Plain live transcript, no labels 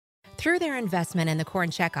Through their investment in the Corn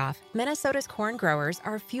Checkoff, Minnesota's corn growers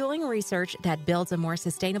are fueling research that builds a more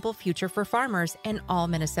sustainable future for farmers and all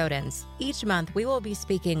Minnesotans. Each month, we will be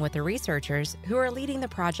speaking with the researchers who are leading the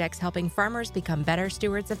projects helping farmers become better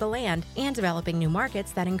stewards of the land and developing new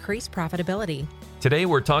markets that increase profitability. Today,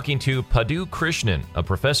 we're talking to Padu Krishnan, a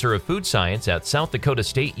professor of food science at South Dakota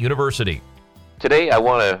State University. Today, I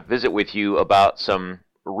want to visit with you about some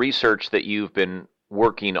research that you've been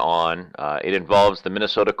working on. It involves the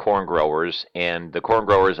Minnesota corn growers, and the corn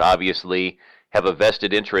growers obviously have a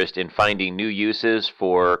vested interest in finding new uses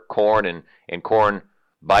for corn and corn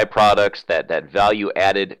byproducts, that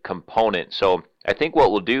value-added component. So I think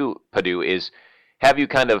what we'll do, Padu, is have you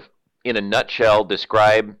kind of, in a nutshell,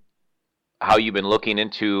 describe how you've been looking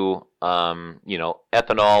into, ethanol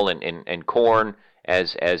and corn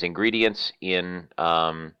as ingredients in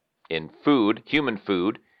food, human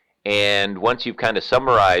food. And once you've kind of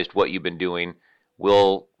summarized what you've been doing,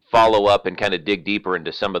 we'll follow up and kind of dig deeper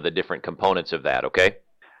into some of the different components of that, okay?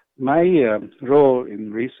 My role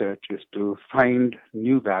in research is to find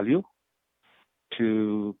new value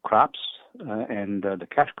to crops and the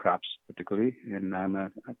cash crops particularly. And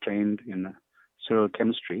I'm trained in cereal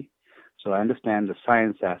chemistry, so I understand the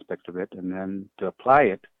science aspect of it and then to apply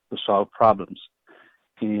it to solve problems.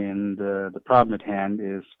 And the problem at hand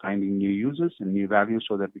is finding new uses and new values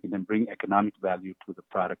so that we can then bring economic value to the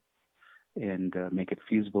product and make it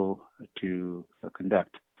feasible to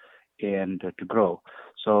conduct and to grow.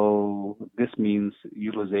 So this means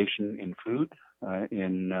utilization in food,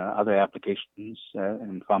 in other applications,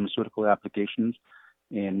 in pharmaceutical applications,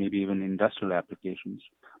 and maybe even industrial applications,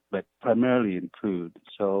 but primarily in food.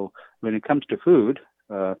 So when it comes to food,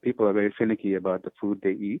 people are very finicky about the food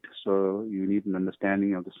they eat, so you need an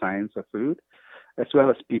understanding of the science of food, as well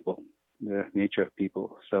as people, the nature of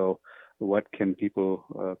people. So what can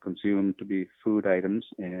people consume to be food items?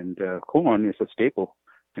 And corn is a staple,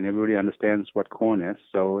 and everybody understands what corn is,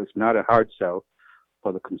 so it's not a hard sell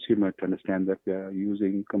for the consumer to understand that we are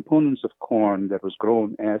using components of corn that was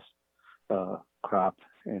grown as a crop,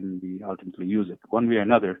 and we ultimately use it. One way or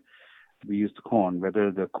another, we use the corn,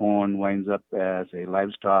 whether the corn winds up as a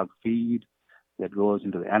livestock feed that goes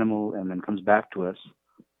into the animal and then comes back to us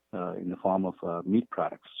in the form of meat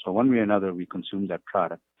products. So one way or another, we consume that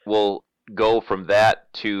product. We'll go from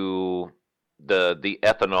that to the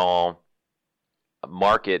ethanol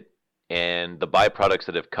market and the byproducts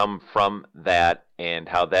that have come from that and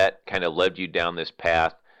how that kind of led you down this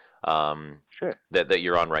path Sure. that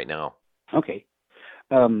you're on right now. Okay.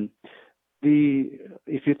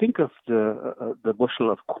 If you think of the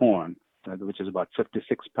bushel of corn, which is about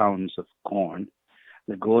 56 pounds of corn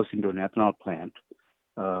that goes into an ethanol plant,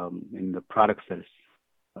 and the products that is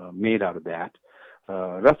made out of that,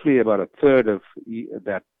 roughly about a third of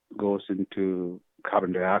that goes into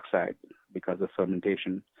carbon dioxide because of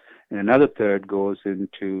fermentation, and another third goes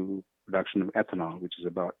into production of ethanol, which is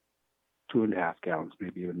about 2.5 gallons,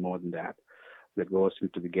 maybe even more than that goes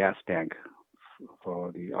into the gas tank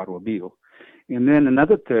for the automobile. And then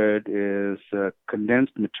another third is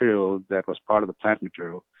condensed material that was part of the plant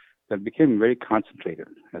material that became very concentrated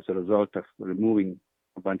as a result of removing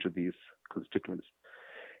a bunch of these constituents.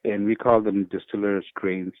 And we call them distillers'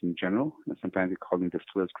 grains in general, and sometimes we call them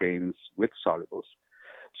distillers' grains with solubles.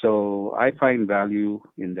 So I find value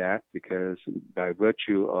in that because by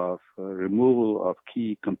virtue of removal of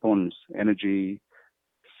key components, energy,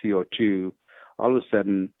 CO2, all of a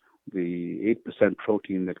sudden the 8%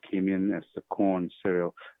 protein that came in as the corn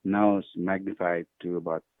cereal now is magnified to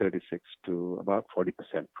about 36 to about 40%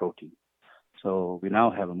 protein. So we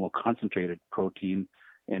now have a more concentrated protein,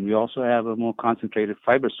 and we also have a more concentrated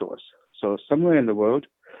fiber source. So somewhere in the world,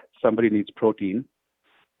 somebody needs protein,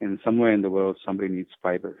 and somewhere in the world, somebody needs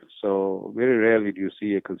fiber. So very rarely do you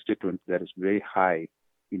see a constituent that is very high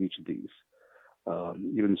in each of these.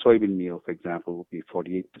 Even soybean meal, for example, will be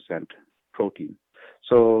 48% protein.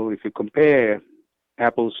 So if you compare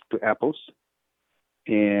apples to apples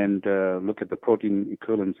and look at the protein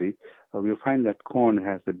equivalency, we'll find that corn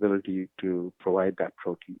has the ability to provide that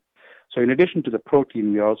protein. So in addition to the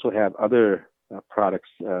protein, we also have other products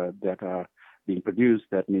that are being produced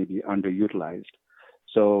that may be underutilized.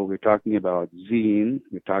 So we're talking about zein,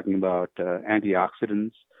 we're talking about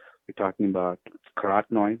antioxidants, we're talking about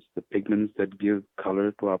carotenoids, the pigments that give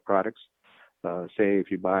color to our products. Say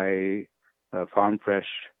if you buy a farm fresh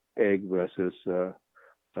egg versus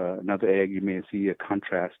another egg, you may see a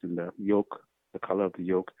contrast in the yolk, the color of the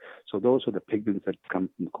yolk. So those are the pigments that come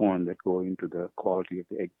from corn that go into the quality of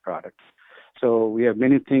the egg product. So we have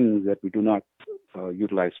many things that we do not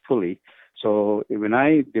utilize fully. So when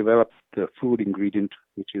I develop the food ingredient,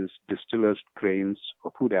 which is distillers grains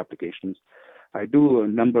for food applications, I do a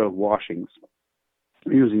number of washings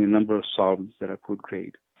using a number of solvents that are food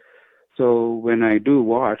grade. So when I do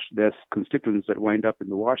wash, there's constituents that wind up in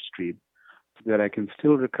the wash stream that I can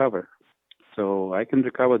still recover. So I can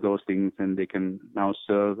recover those things, and they can now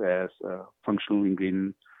serve as a functional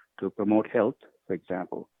ingredient to promote health, for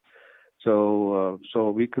example. So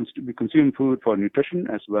we consume food for nutrition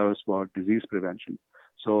as well as for disease prevention.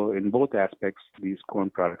 So in both aspects, these corn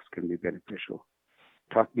products can be beneficial.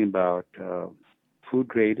 Talking about food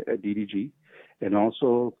grade DDG, and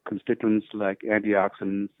also constituents like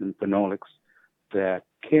antioxidants and phenolics that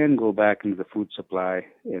can go back into the food supply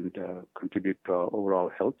and contribute to our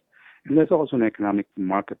overall health. And there's also an economic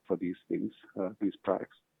market for these things, these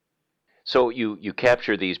products. So you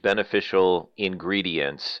capture these beneficial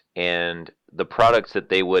ingredients, and the products that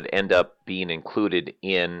they would end up being included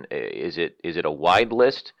in, is it a wide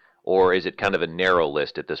list, or is it kind of a narrow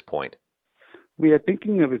list at this point? We are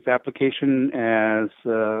thinking of its application as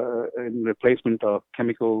in replacement of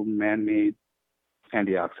chemical man-made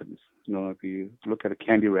antioxidants. If you look at a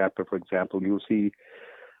candy wrapper, for example, you'll see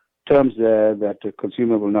terms there that the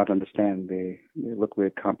consumer will not understand. They look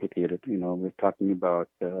very complicated. We're talking about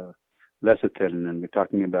lecithin, and we're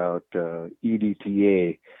talking about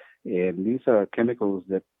EDTA, and these are chemicals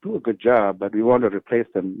that do a good job, but we want to replace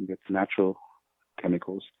them with natural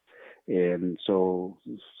chemicals. And so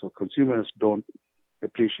consumers don't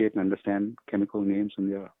appreciate and understand chemical names in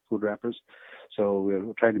their food wrappers. So we're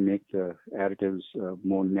trying to make the additives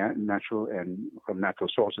more natural and from natural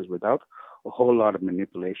sources without a whole lot of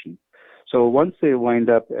manipulation. So once they wind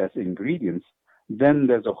up as ingredients, then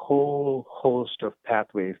there's a whole host of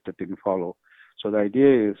pathways that they can follow. So the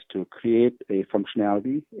idea is to create a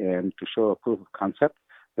functionality and to show a proof of concept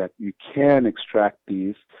that you can extract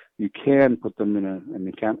these, you can put them in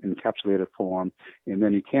an encapsulated form, and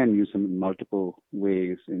then you can use them in multiple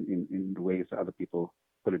ways, in the ways that other people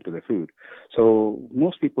put into their food. So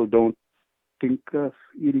most people don't think of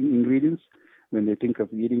eating ingredients. When they think of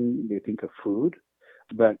eating, they think of food,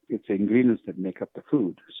 but it's the ingredients that make up the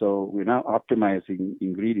food. So we're now optimizing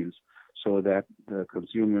ingredients so that the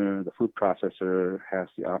consumer, the food processor, has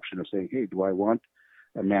the option of saying, hey, do I want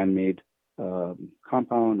a man-made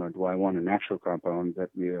compound, or do I want a natural compound that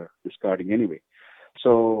we are discarding anyway?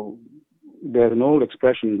 So there's an old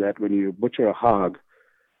expression that when you butcher a hog,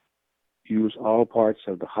 use all parts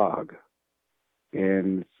of the hog.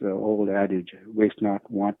 And it's the old adage, waste not,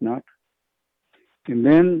 want not. And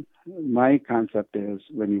then my concept is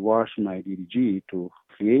when you wash my DDG to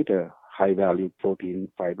create a high-value protein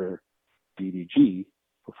fiber DDG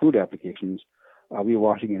for food applications, are we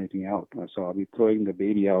washing anything out? So are we throwing the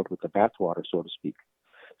baby out with the bathwater, so to speak?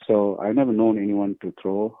 So I've never known anyone to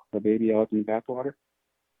throw the baby out in bathwater,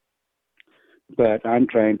 but I'm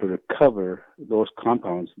trying to recover those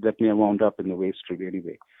compounds that may have wound up in the waste stream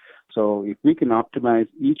anyway. So if we can optimize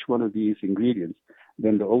each one of these ingredients,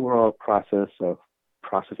 then the overall process of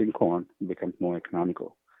processing corn becomes more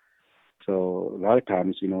economical. So a lot of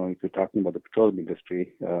times, if you're talking about the petroleum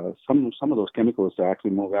industry, some of those chemicals are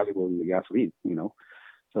actually more valuable than the gasoline,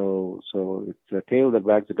 So it's a tail that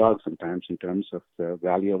wags the dog sometimes in terms of the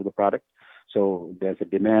value of the product. So there's a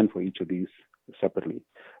demand for each of these separately.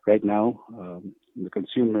 Right now, the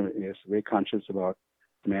consumer is very conscious about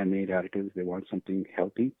man-made additives. They want something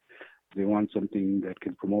healthy. They want something that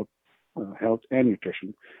can promote health and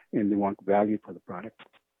nutrition, and they want value for the product.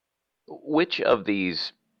 Which of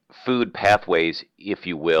these food pathways, if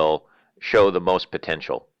you will, show the most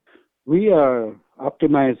potential? We are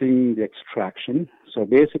optimizing the extraction. So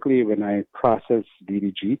basically, when I process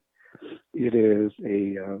DDG, it is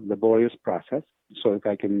a laborious process. So if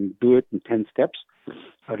I can do it in 10 steps,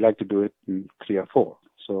 I'd like to do it in 3 or 4.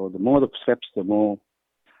 So the more the steps, the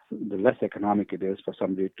less economic it is for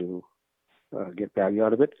somebody to get value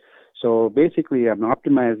out of it. So basically, I'm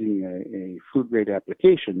optimizing a food-grade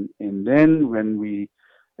application, and then when we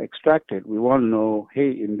extract it, we want to know, hey,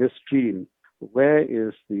 in this stream, where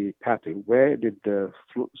is the pathway? Where did the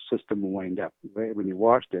system wind up? When you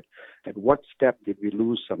washed it, at what step did we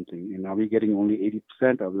lose something? And are we getting only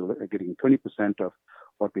 80%, or are we getting 20% of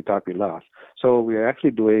what we thought we lost? So we're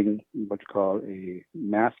actually doing what you call a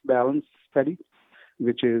mass balance study,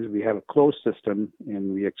 which is we have a closed system,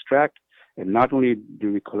 and we extract, and not only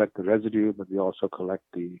do we collect the residue, but we also collect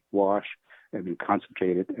the wash, and we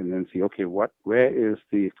concentrate it, and then see, okay, where is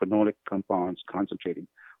the phenolic compounds concentrating?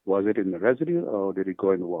 Was it in the residue, or did it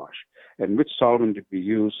go in the wash? And which solvent did we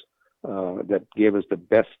use that gave us the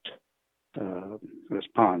best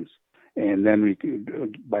response? And then we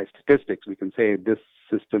could, by statistics, we can say this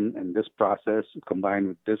system and this process combined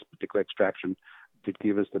with this particular extraction would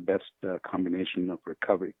give us the best combination of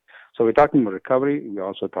recovery. So we're talking about recovery. We're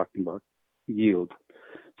also talking about yield.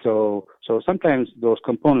 So sometimes those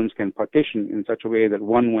components can partition in such a way that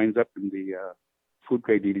one winds up in the food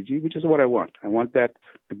grade DDG, which is what I want. I want that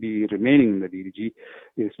to be remaining in the DDG.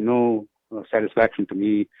 There's no satisfaction to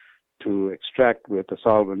me to extract with a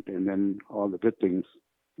solvent and then all the good things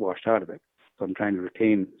washed out of it. So I'm trying to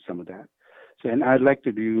retain some of that. So, and I'd like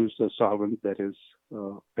to use a solvent that is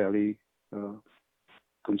fairly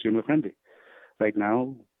consumer friendly. Right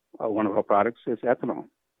now, one of our products is ethanol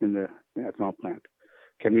in the ethanol plant.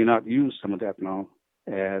 Can we not use some of the ethanol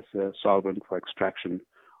as a solvent for extraction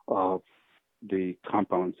of the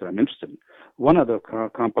compounds that I'm interested in? One other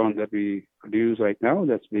compound that we produce right now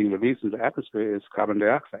that's being released into the atmosphere is carbon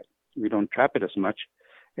dioxide. We don't trap it as much.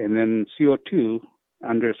 And then CO2,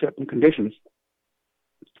 under certain conditions,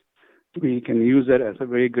 we can use it as a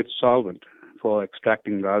very good solvent for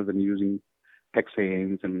extracting rather than using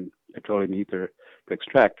hexanes and petroleum ether to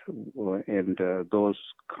extract. And those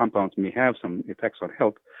compounds may have some effects on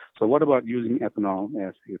health. So what about using ethanol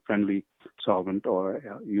as a friendly solvent or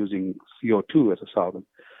using CO2 as a solvent?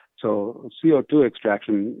 So CO2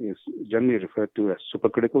 extraction is generally referred to as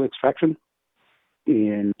supercritical extraction.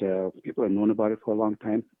 And people have known about it for a long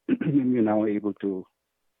time. And we're now able to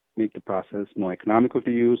make the process more economical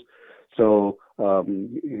to use. So, if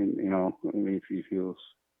you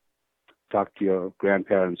talk to your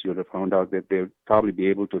grandparents, you would have found out that they'd probably be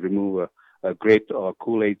able to remove a grape or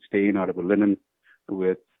Kool-Aid stain out of a linen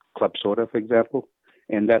with club soda, for example.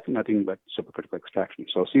 And that's nothing but supercritical extraction.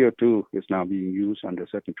 So CO2 is now being used under a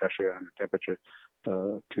certain pressure and temperature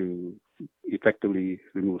to effectively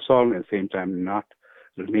remove solvent, at the same time not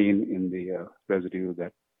remain in the residue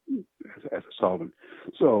that as a solvent.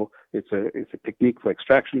 So it's a technique for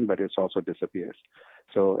extraction, but it also disappears.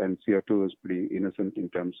 So, and CO2 is pretty innocent in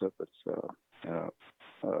terms of its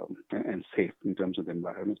and safe in terms of the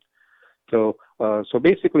environment. So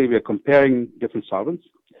basically, we are comparing different solvents,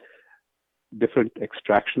 different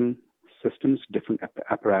extraction systems, different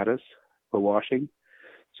apparatus for washing.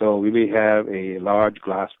 So we may have a large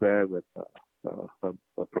glassware with a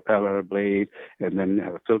propeller blade, and then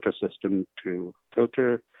have a filter system to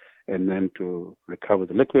filter, and then to recover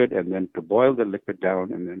the liquid, and then to boil the liquid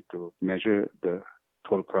down, and then to measure the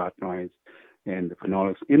total carotenoids and the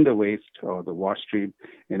phenolics in the waste or the wash stream,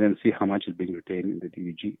 and then see how much is being retained in the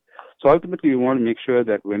DDG. So ultimately, we want to make sure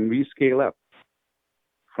that when we scale up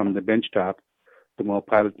from the benchtop to more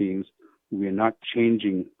pilot beans, we are not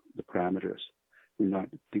changing the parameters.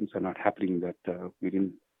 Things are not happening that we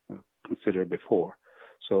didn't consider before.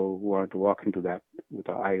 So we want to walk into that with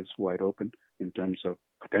our eyes wide open in terms of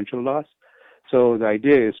potential loss. So the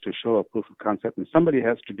idea is to show a proof of concept, and somebody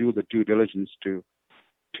has to do the due diligence to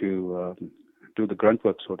do the grunt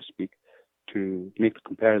work, so to speak, to make the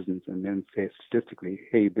comparisons and then say statistically,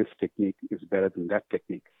 hey, this technique is better than that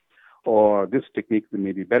technique, or this technique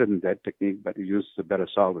may be better than that technique, but it uses a better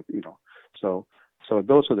solvent, So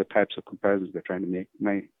those are the types of comparisons we're trying to make.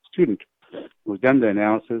 My student who's done the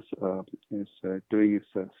analysis is doing his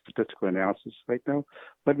statistical analysis right now,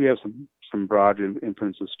 but we have some broad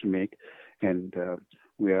inferences to make, and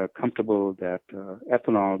we are comfortable that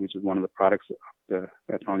ethanol, which is one of the products of the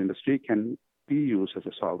ethanol industry, can be used as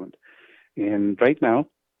a solvent. And right now,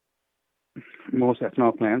 most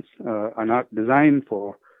ethanol plants are not designed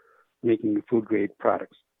for making food-grade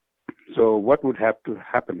products. So what would have to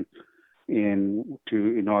happen in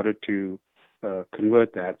order to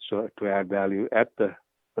convert that, so to add value at the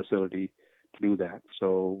facility to do that?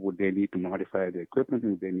 So would they need to modify the equipment?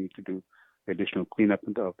 Would they need to do additional cleanup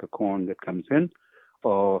of the corn that comes in?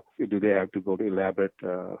 Or do they have to go to elaborate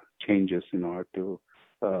changes in order to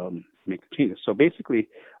make the changes? So basically,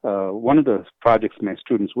 one of the projects my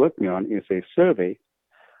students work me on is a survey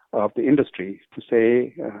of the industry to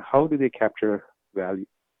say how do they capture value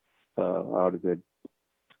out of the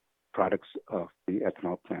products of the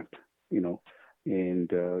ethanol plant,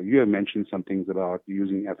 And you have mentioned some things about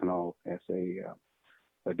using ethanol as a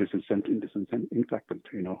disinfectant,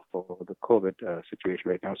 for the COVID situation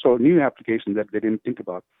right now. So new applications that they didn't think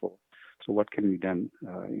about before. So what can be done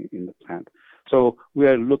in the plant? So we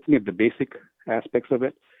are looking at the basic aspects of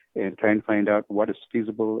it and trying to find out what is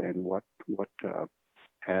feasible and what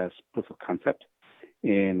has proof of concept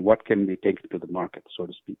and what can be taken to the market, so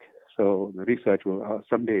to speak. So the research will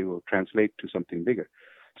someday will translate to something bigger.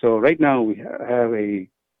 So right now we have a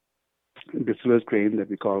distillers grain that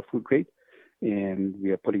we call food grade, and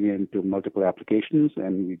we are putting it into multiple applications,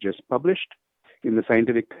 and we just published in the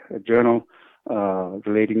scientific journal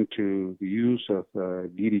relating to the use of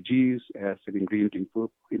DDGs as an ingredient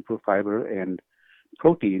to improve fiber and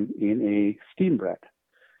protein in a steam bread.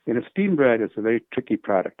 And a steam bread is a very tricky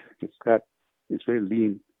product. It's very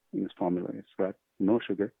lean in its formula. It's got no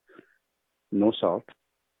sugar, no salt,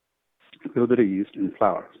 a little bit of yeast and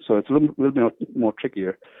flour. So it's a little bit more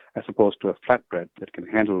trickier as opposed to a flatbread that can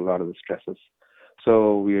handle a lot of the stresses.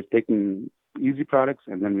 So we are taking easy products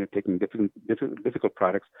and then we are taking difficult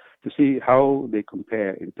products to see how they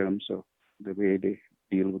compare in terms of the way they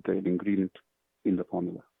deal with the ingredient in the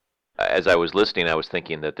formula. As I was listening, I was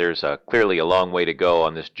thinking that there's clearly a long way to go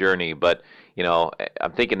on this journey, but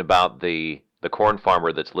I'm thinking about the corn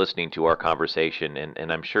farmer that's listening to our conversation,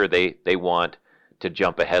 and I'm sure they want to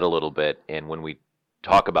jump ahead a little bit. And when we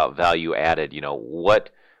talk about value added,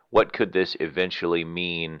 what could this eventually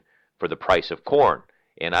mean for the price of corn?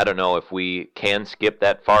 And I don't know if we can skip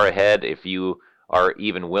that far ahead, if you are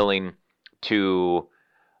even willing to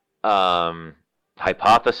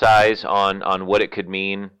hypothesize on what it could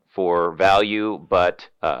mean for value, but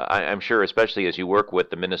I'm sure, especially as you work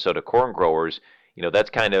with the Minnesota corn growers,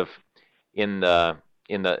 that's kind of in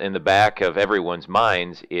the back of everyone's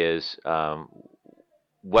minds is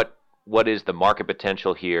what is the market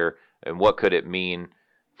potential here, and what could it mean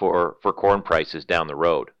for corn prices down the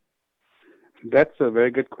road? That's a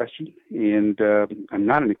very good question, and I'm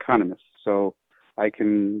not an economist, so I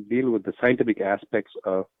can deal with the scientific aspects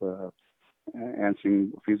of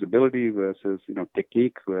answering feasibility versus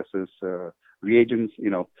technique versus reagents.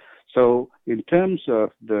 So in terms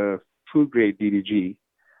of the food grade DDG,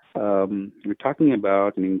 we're talking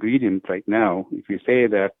about an ingredient right now. If you say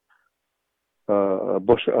that a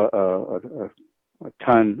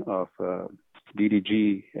ton of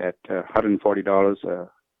DDG at $140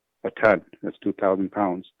 a ton, that's 2,000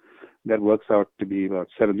 pounds, that works out to be about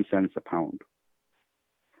 70 cents a pound.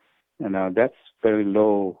 And that's very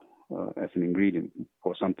low as an ingredient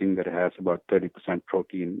for something that has about 30%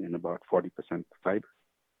 protein and about 40% fiber.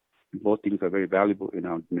 Both things are very valuable in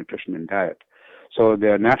our nutrition and diet. So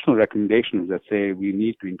there are national recommendations that say we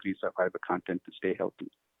need to increase our fiber content to stay healthy.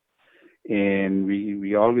 And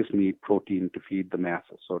we always need protein to feed the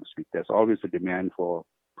masses, so to speak. There's always a demand for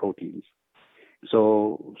proteins.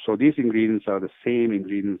 So these ingredients are the same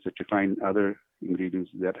ingredients that you find in other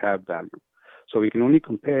ingredients that have value. So we can only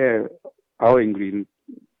compare our ingredient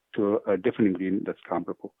to a different ingredient that's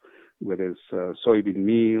comparable, whether it's soybean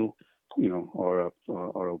meal, or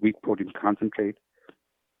a wheat protein concentrate.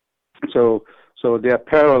 So there are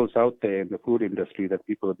parallels out there in the food industry that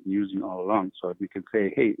people have been using all along. So we can say,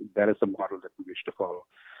 hey, that is a model that we wish to follow.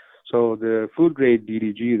 So the food grade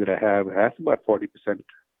DDG that I have has about 40%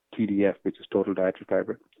 TDF, which is total dietary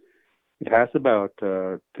fiber. It has about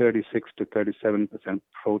 36 to 37%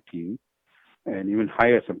 protein, and even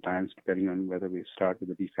higher sometimes, depending on whether we start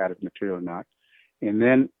with a defatted material or not. And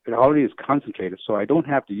then it already is concentrated, so I don't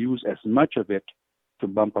have to use as much of it to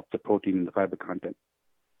bump up the protein and the fiber content.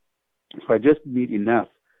 So I just need enough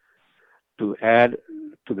to add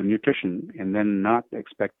to the nutrition and then not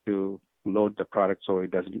expect to load the product so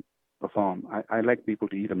it doesn't perform. I like people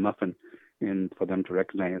to eat a muffin and for them to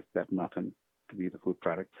recognize that muffin to be the food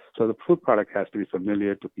product. So the food product has to be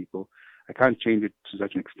familiar to people. I can't change it to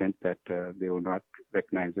such an extent that they will not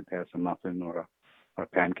recognize it as a muffin or a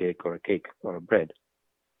pancake or a cake or a bread.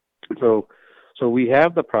 So we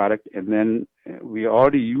have the product, and then we are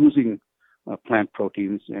already using plant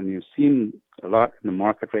proteins, and you've seen a lot in the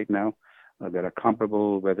market right now that are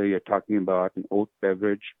comparable, whether you're talking about an oat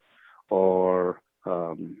beverage or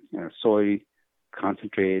soy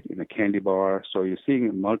concentrate in a candy bar. So you're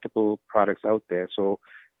seeing multiple products out there. So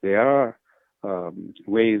there are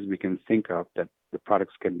ways we can think of that the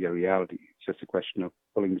products can be a reality. It's just a question of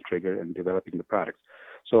pulling the trigger and developing the products.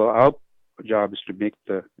 So our job is to make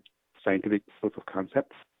the scientific proof of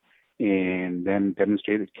concept and then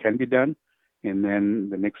demonstrate it can be done. And then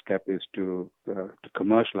the next step is to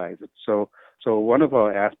commercialize it. So one of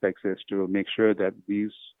our aspects is to make sure that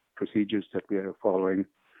these procedures that we are following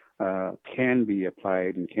can be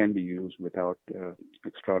applied and can be used without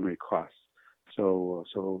extraordinary costs. So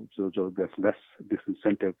there's less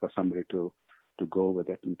disincentive for somebody to go with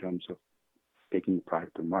it in terms of taking the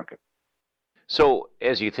product to market. So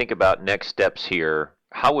as you think about next steps here,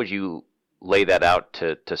 how would you lay that out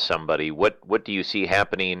to somebody? What do you see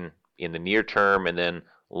happening in the near term and then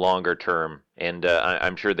longer term? And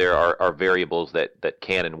I'm sure there are variables that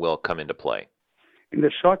can and will come into play. In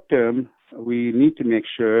the short term, we need to make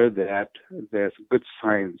sure that there's good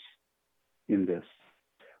science in this.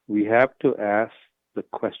 We have to ask the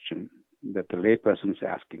question that the layperson is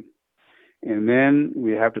asking. And then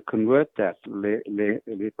we have to convert that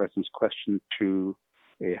layperson's question to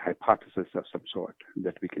a hypothesis of some sort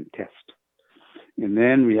that we can test. And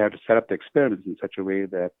then we have to set up the experiments in such a way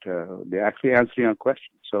that they're actually answering our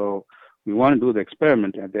question. So we want to do the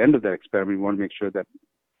experiment. At the end of that experiment, we want to make sure that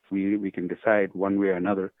we can decide one way or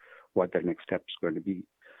another what that next step is going to be.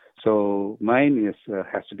 So mine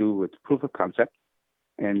has to do with proof of concept,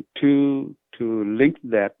 and to link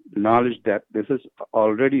that knowledge that this is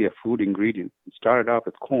already a food ingredient. It started off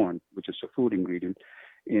with corn, which is a food ingredient,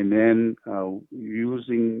 and then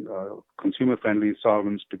using consumer-friendly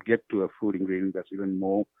solvents to get to a food ingredient that's even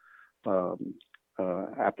more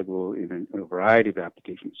applicable in a variety of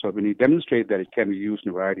applications. So when you demonstrate that it can be used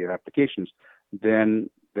in a variety of applications, then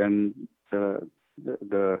it's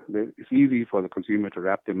easy for the consumer to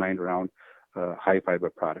wrap their mind around a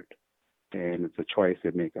high-fiber product. And it's a choice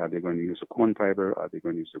they make. Are they going to use a corn fiber? Are they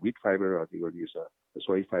going to use a wheat fiber? Are they going to use a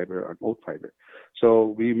soy fiber or an oat fiber?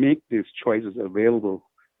 So we make these choices available,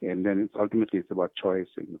 and then ultimately it's about choice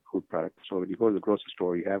in the food product. So when you go to the grocery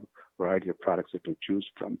store, you have a variety of products that you choose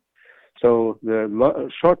from. So the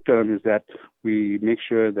short term is that we make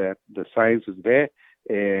sure that the science is there,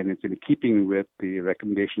 and it's in keeping with the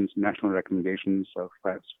recommendations, national recommendations of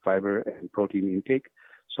fiber and protein intake.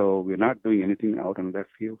 So we're not doing anything out on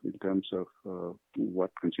left field in terms of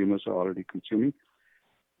what consumers are already consuming.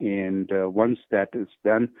 And once that is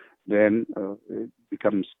done, then it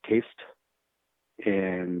becomes taste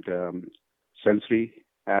and sensory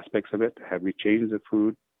aspects of it. Have we changed the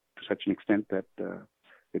food to such an extent that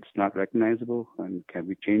it's not recognizable? And can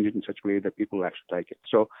we change it in such a way that people actually like it?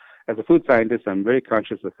 So as a food scientist, I'm very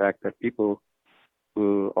conscious of the fact that people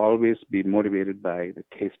will always be motivated by the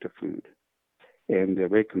taste of food. And they're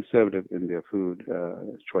very conservative in their food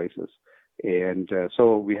choices. And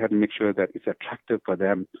so we have to make sure that it's attractive for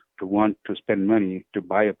them to want to spend money to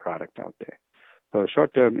buy a product out there. So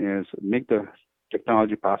short term is make the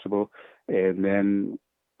technology possible and then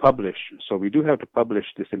publish. So we do have to publish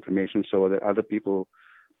this information so that other people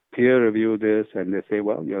peer review this and they say,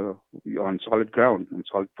 well, you're on solid ground and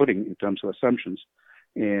solid footing in terms of assumptions.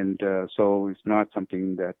 And so it's not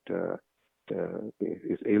something that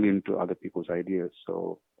is alien to other people's ideas.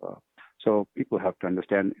 So people have to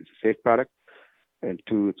understand it's a safe product, and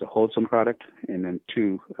two, it's a wholesome product, and then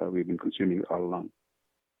two, we've been consuming it all along.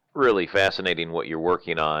 Really fascinating what you're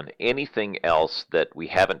working on. Anything else that we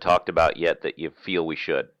haven't talked about yet that you feel we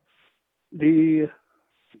should? The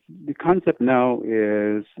concept now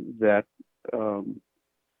is that the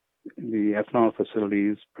ethanol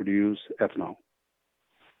facilities produce ethanol,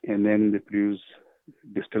 and then they produce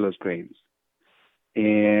distillers' grains.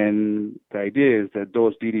 And the idea is that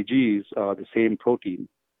those DDGs are the same protein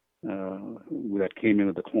that came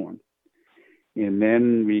into the corn. And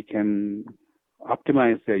then we can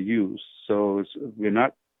optimize their use. So we're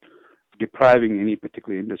not depriving any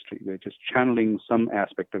particular industry. We're just channeling some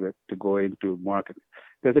aspect of it to go into market.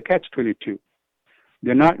 There's a catch-22.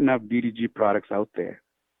 There are not enough DDG products out there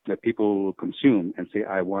that people will consume and say,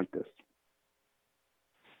 I want this.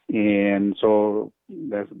 And so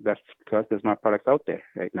that's because there's not products out there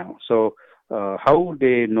right now. So how would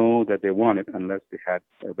they know that they want it unless they had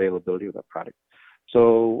availability of that product?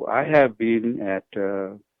 So I have been at,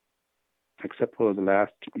 except for the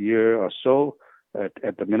last year or so,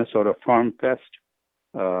 at the Minnesota Farm Fest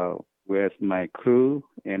with my crew,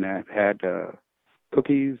 and I've had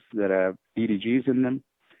cookies that have DDGs in them.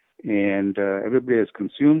 And everybody has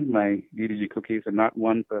consumed my DDG cookies, and not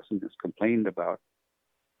one person has complained about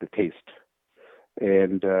the taste.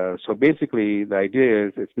 And so basically the idea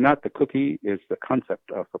is it's not the cookie, it's the concept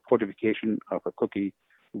of a fortification of a cookie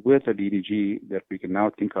with a DDG that we can now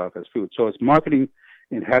think of as food. So it's marketing.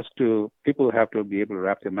 People have to be able to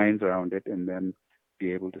wrap their minds around it and then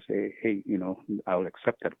be able to say, hey, I'll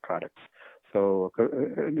accept that product. So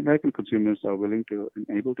American consumers are willing to and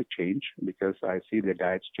able to change because I see their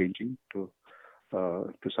diets changing to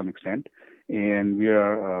some extent. And we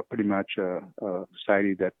are pretty much a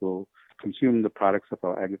society that will consume the products of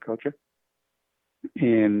our agriculture.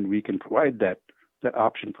 And we can provide that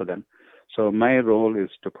option for them. So my role is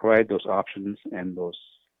to provide those options and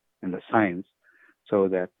the science so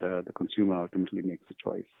that the consumer ultimately makes the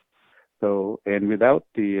choice. So, and without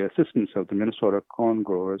the assistance of the Minnesota Corn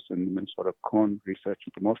Growers and the Minnesota Corn Research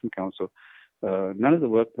and Promotion Council, none of the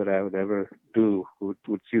work that I would ever do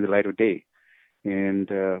would see the light of day. And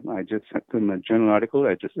I just sent them a journal article.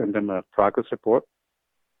 I just sent them a progress report,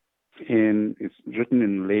 and it's written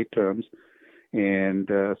in lay terms. And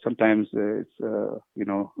sometimes it's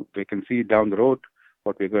they can see down the road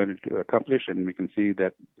what we're going to accomplish, and we can see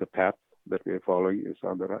that the path that we're following is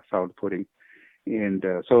on the sound footing. And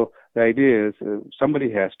so the idea is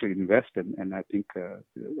somebody has to invest in, and I think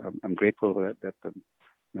I'm grateful that the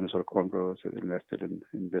Minnesota corn growers have invested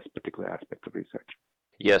in this particular aspect of research.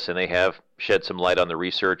 Yes, and they have shed some light on the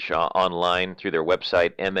research online through their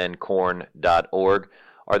website, mncorn.org.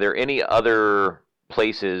 Are there any other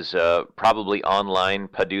places, probably online,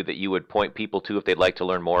 Padu, that you would point people to if they'd like to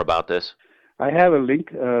learn more about this? I have a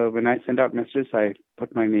link. When I send out messages, I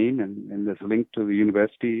put my name, and there's a link to the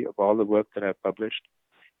university of all the work that I've published.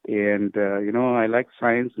 And, I like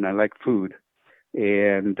science and I like food.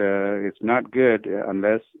 And it's not good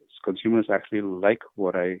unless consumers actually like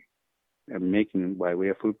what I am making by way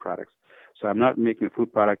of food products. So I'm not making a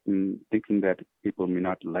food product and thinking that people may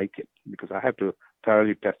not like it, because I have to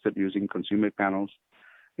thoroughly test it using consumer panels.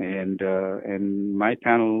 And my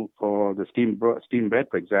panel for the steamed bread,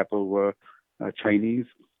 for example, were Chinese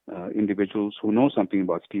individuals who know something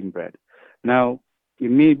about steamed bread. Now, it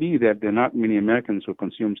may be that there are not many Americans who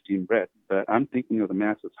consume steamed bread, but I'm thinking of the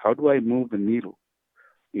masses. How do I move the needle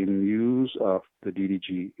in use of the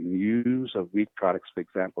DDG, in use of wheat products, for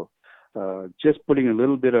example? Just putting a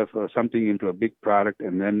little bit of something into a big product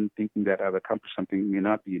and then thinking that I've accomplished something may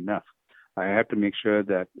not be enough. I have to make sure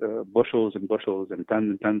that bushels and bushels and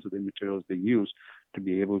tons of the materials they use to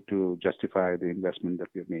be able to justify the investment that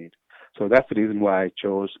we've made. So that's the reason why I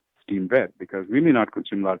chose steamed bread, because we may not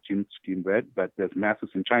consume a lot of steamed bread, but there's masses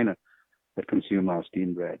in China that consume our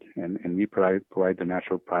steamed bread, and we provide the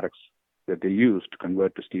natural products that they use to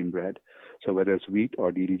convert to steamed bread. So whether it's wheat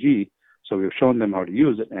or DDG, so we've shown them how to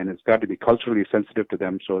use it, and it's got to be culturally sensitive to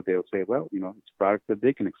them, so they'll say, well, it's a product that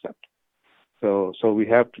they can accept. So we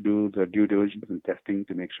have to do the due diligence and testing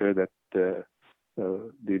to make sure that the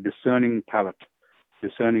discerning palate,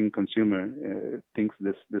 discerning consumer thinks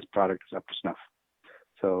this product is up to snuff.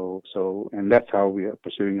 And that's how we are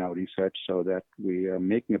pursuing our research, so that we are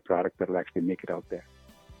making a product that will actually make it out there.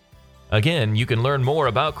 Again, you can learn more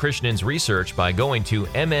about Krishnan's research by going to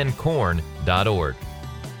mncorn.org.